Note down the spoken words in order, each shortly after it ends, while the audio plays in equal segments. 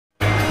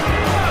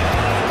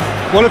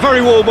Well, a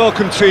very warm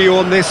welcome to you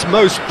on this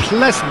most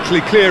pleasantly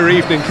clear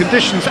evening.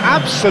 Conditions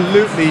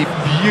absolutely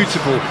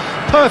beautiful.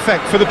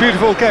 Perfect for the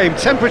beautiful game.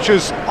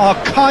 Temperatures are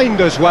kind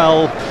as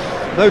well.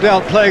 No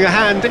doubt playing a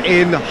hand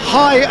in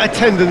high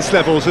attendance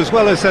levels as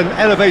well as an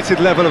elevated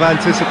level of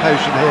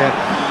anticipation here.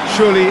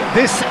 Surely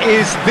this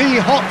is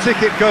the hot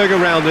ticket going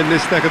around in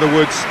this neck of the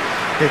woods.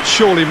 It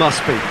surely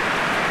must be.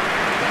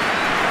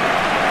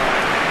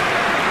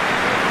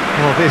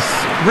 Well, this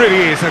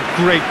really is a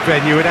great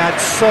venue. It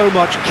adds so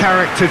much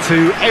character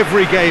to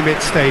every game it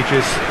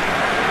stages.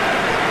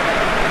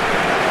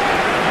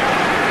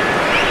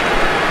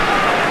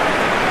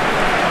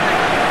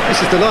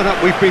 This is the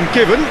lineup we've been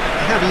given.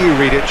 How do you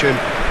read it, Jim?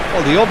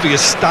 Well, the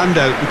obvious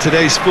standout in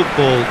today's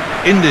football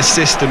in this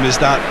system is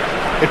that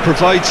it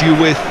provides you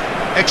with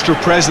extra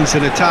presence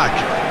in attack.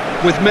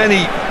 With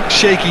many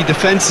shaky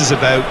defences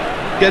about,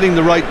 getting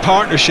the right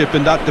partnership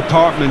in that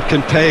department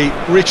can pay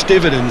rich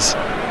dividends,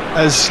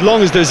 as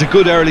long as there's a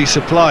good early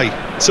supply.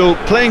 So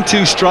playing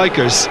two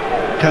strikers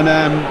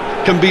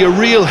can be a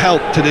real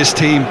help to this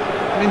team.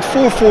 I mean,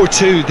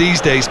 4-4-2 these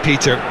days,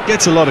 Peter,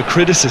 gets a lot of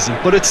criticism,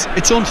 but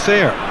it's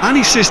unfair.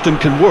 Any system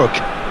can work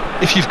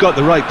if you've got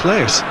the right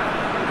players.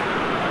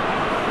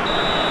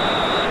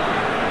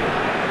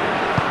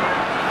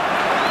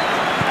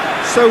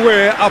 So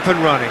we're up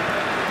and running.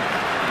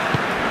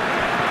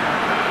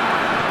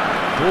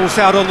 Ball's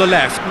out on the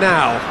left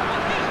now.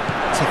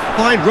 It's a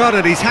fine run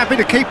and he's happy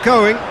to keep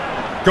going.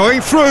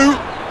 Going through.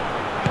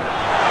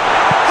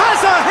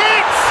 Has a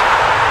hit!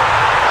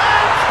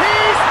 And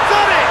he's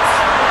done it!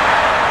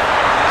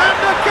 And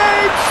the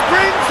game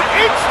springs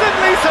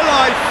instantly to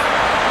life.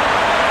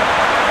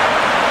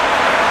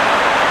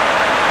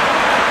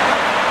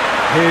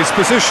 His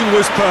position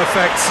was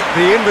perfect,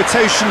 the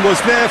invitation was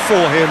there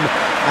for him,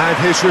 and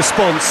his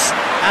response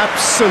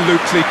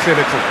absolutely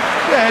clinical.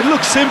 Yeah, it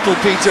looks simple,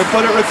 Peter,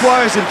 but it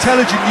requires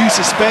intelligent use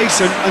of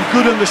space and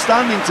good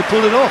understanding to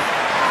pull it off.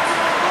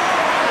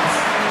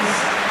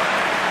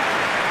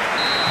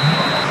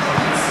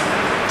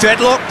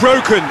 Deadlock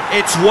broken,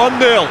 it's 1-0.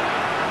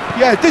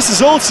 Yeah, this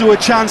is also a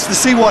chance to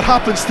see what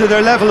happens to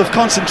their level of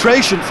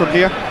concentration from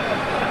here.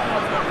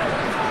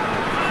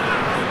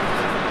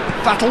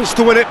 Battles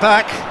to win it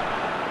back.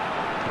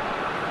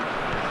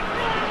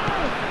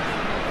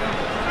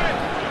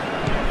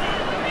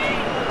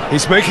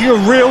 He's making a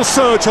real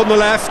surge on the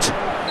left.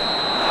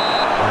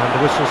 And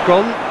the whistle's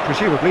gone,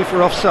 presumably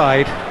for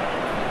offside.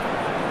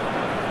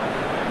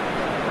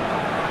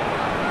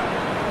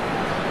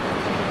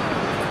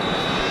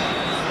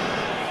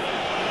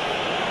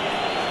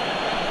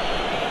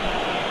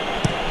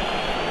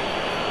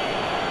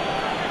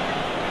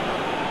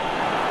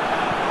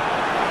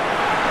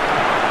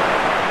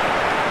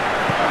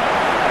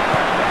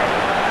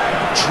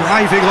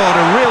 Driving on,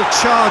 a real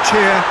charge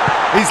here.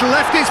 He's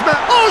left his man.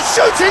 Oh,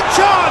 shooting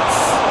chance!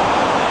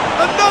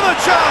 Another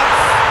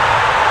chance!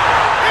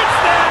 It's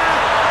there!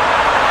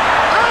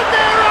 And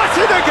they're at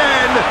it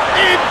again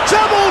in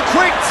double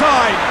quick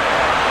time!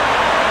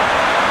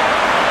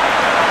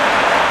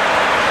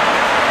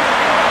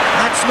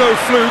 That's no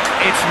fluke,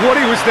 it's what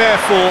he was there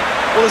for.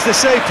 Well, as they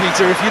say,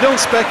 Peter, if you don't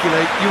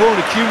speculate, you won't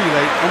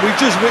accumulate. And we've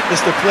just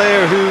witnessed a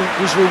player who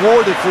was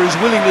rewarded for his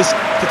willingness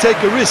to take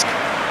a risk,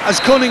 as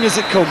cunning as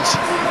it comes.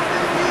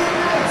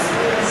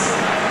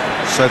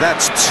 So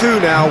that's 2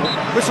 now.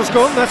 Whistle's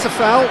gone, that's a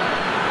foul.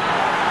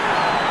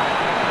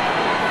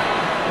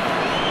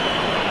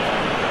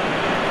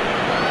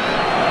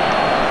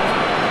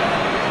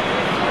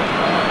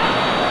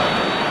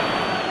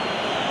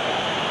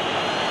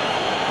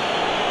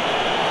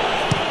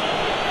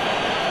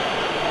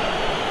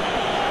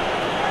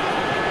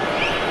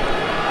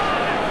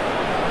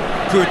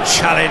 Good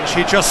challenge,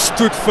 he just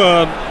stood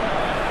firm.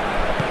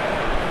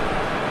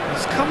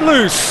 He's come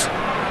loose.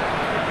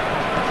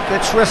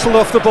 Gets wrestled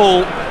off the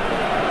ball.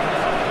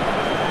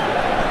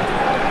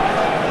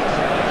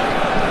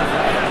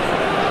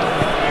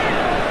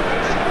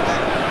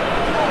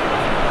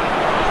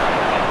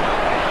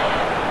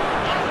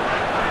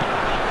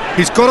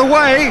 He's got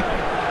away.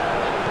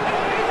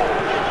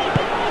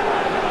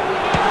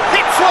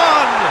 Hits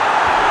one!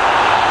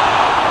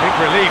 Big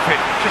relief, it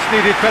just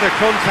needed better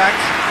contact.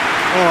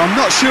 Oh, I'm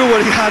not sure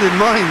what he had in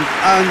mind,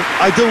 and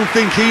I don't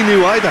think he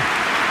knew either.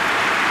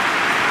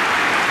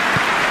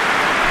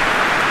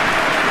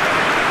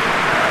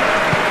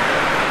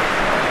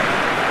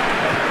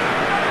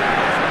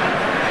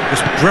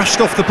 Just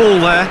brushed off the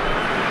ball there.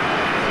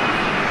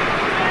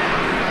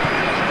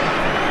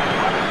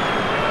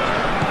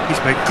 He's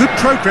made good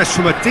progress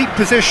from a deep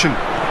position.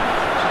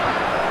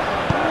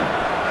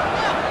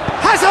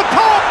 Has a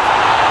pop!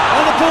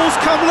 Oh, the ball's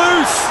come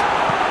loose.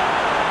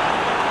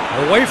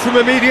 Away from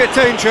immediate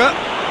danger.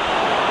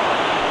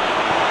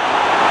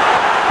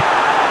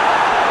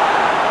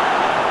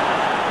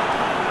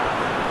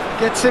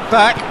 Gets it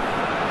back.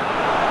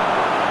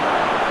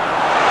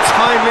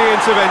 Timely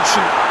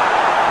intervention.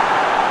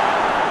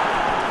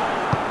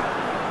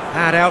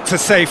 And out to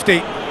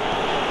safety.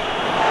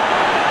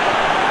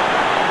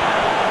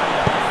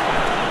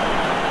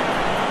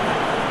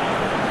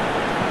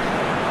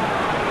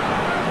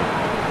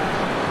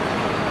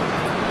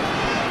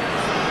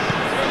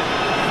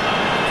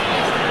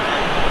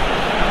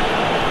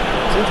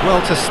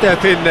 Well to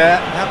step in there,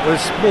 that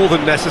was more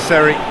than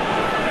necessary.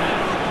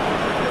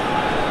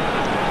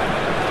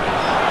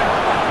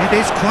 It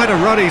is quite a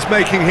run he's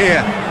making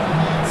here.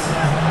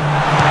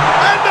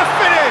 And the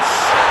finish!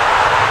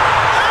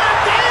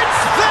 And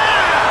it's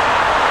there!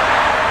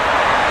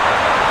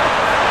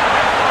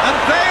 And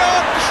they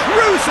are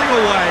cruising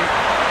away.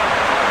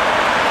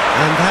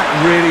 And that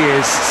really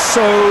is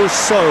so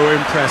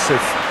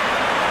impressive.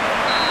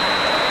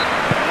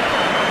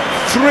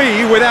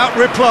 3 without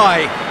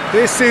reply.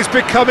 This is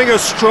becoming a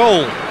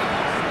stroll.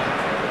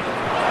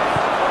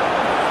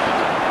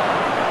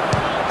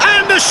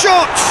 And the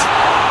shot!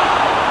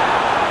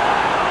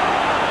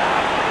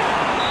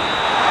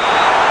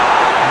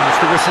 There's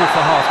the whistle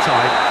for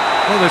half-time.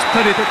 Well, there's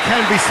plenty that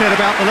can be said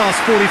about the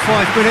last 45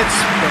 minutes,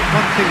 but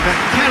one thing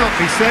that cannot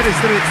be said is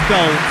that it's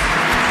dull.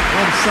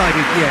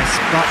 One-sided, yes,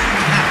 but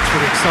packed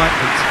with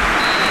excitement.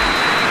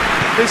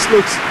 This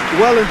looks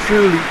well and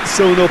truly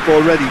sewn up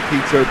already,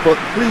 Peter,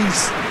 but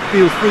please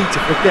feel free to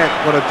forget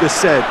what I've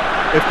just said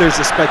if there's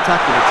a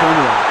spectacular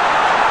turnaround.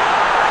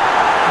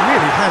 It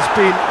really has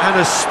been an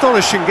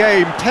astonishing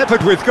game,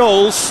 peppered with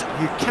goals.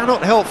 You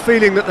cannot help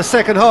feeling that the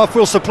second half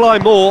will supply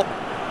more.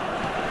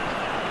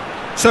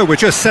 So we're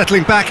just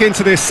settling back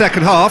into this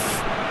second half.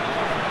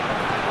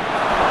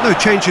 No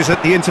changes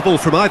at the interval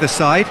from either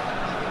side.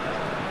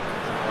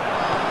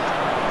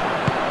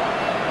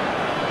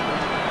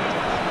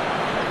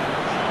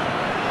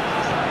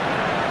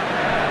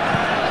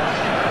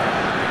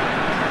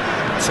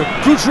 It's a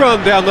good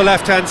run down the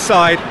left-hand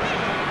side.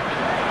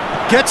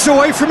 Gets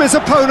away from his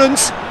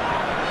opponents.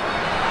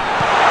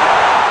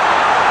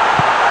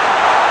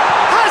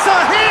 Has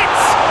a hit!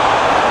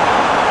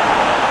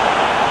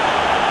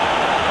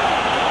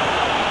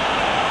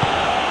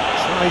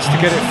 Tries to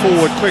get it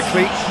forward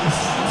quickly.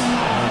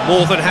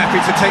 More than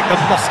happy to take the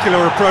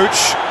muscular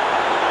approach.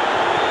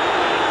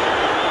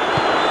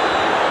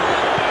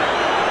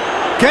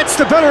 Gets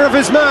the better of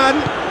his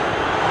man.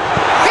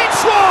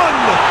 Hits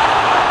one!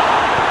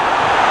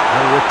 A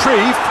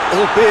reprieve,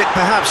 albeit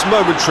perhaps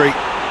momentary.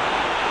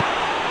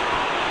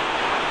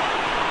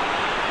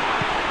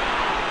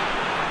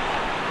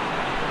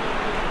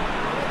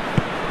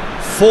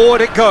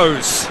 Forward it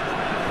goes.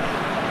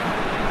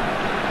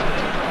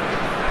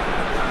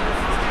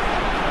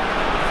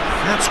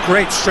 That's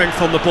great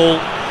strength on the ball.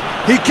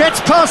 He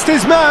gets past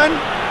his man.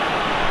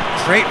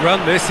 Great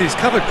run this, he's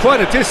covered quite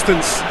a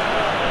distance.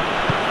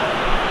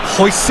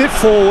 Hoists it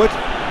forward.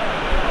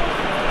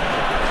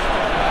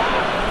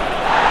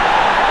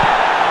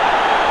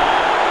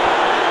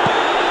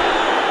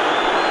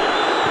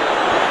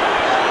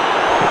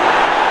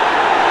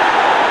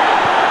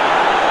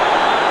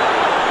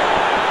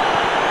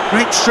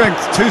 Great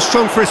strength, too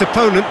strong for his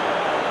opponent.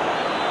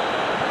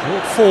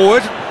 Brought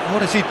forward, what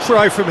does he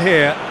try from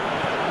here?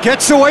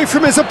 Gets away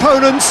from his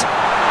opponents.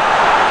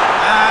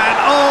 And,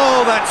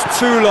 oh, that's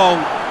too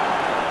long.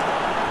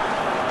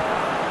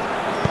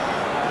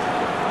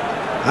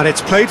 And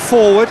it's played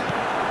forward.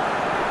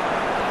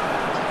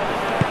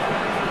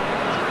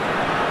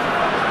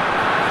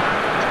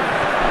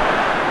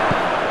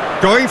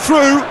 Going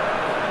through.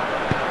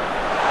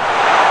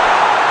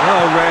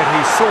 Well read,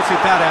 he sorted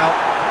that out.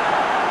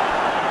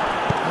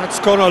 That's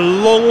gone a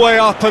long way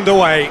up and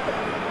away.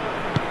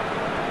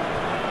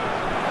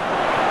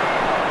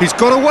 He's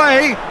got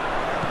away.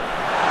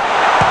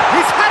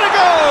 He's had a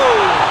goal!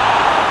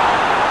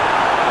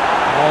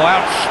 Oh,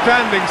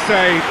 outstanding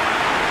save.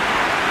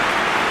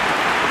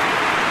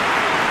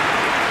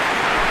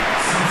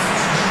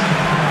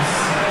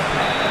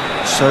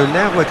 So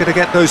now we're going to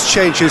get those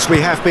changes we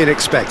have been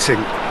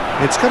expecting.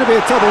 It's going to be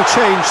a double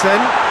change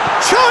then.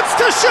 Chance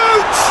to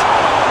shoot!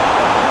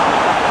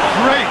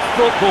 Great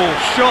football,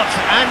 shot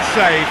and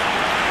save.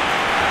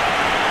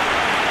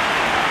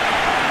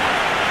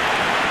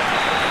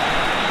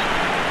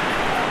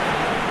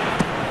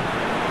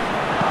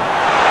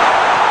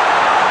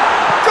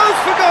 Goes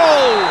for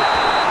goal!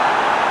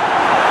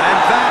 And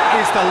that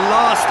is the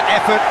last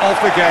effort of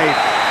the game.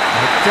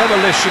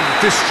 Demolition,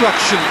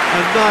 destruction,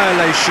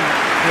 annihilation.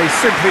 They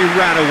simply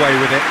ran away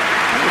with it.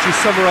 How would you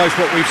summarise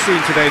what we've seen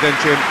today then,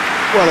 Jim?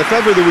 Well, if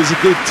ever there was a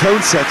good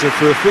tone setter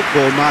for a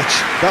football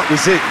match, that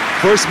was it.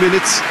 First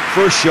minutes,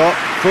 first shot,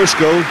 first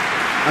goal,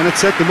 and it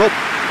set them up.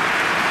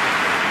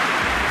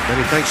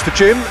 Many thanks to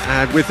Jim,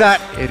 and with that,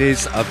 it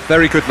is a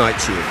very good night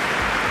to you.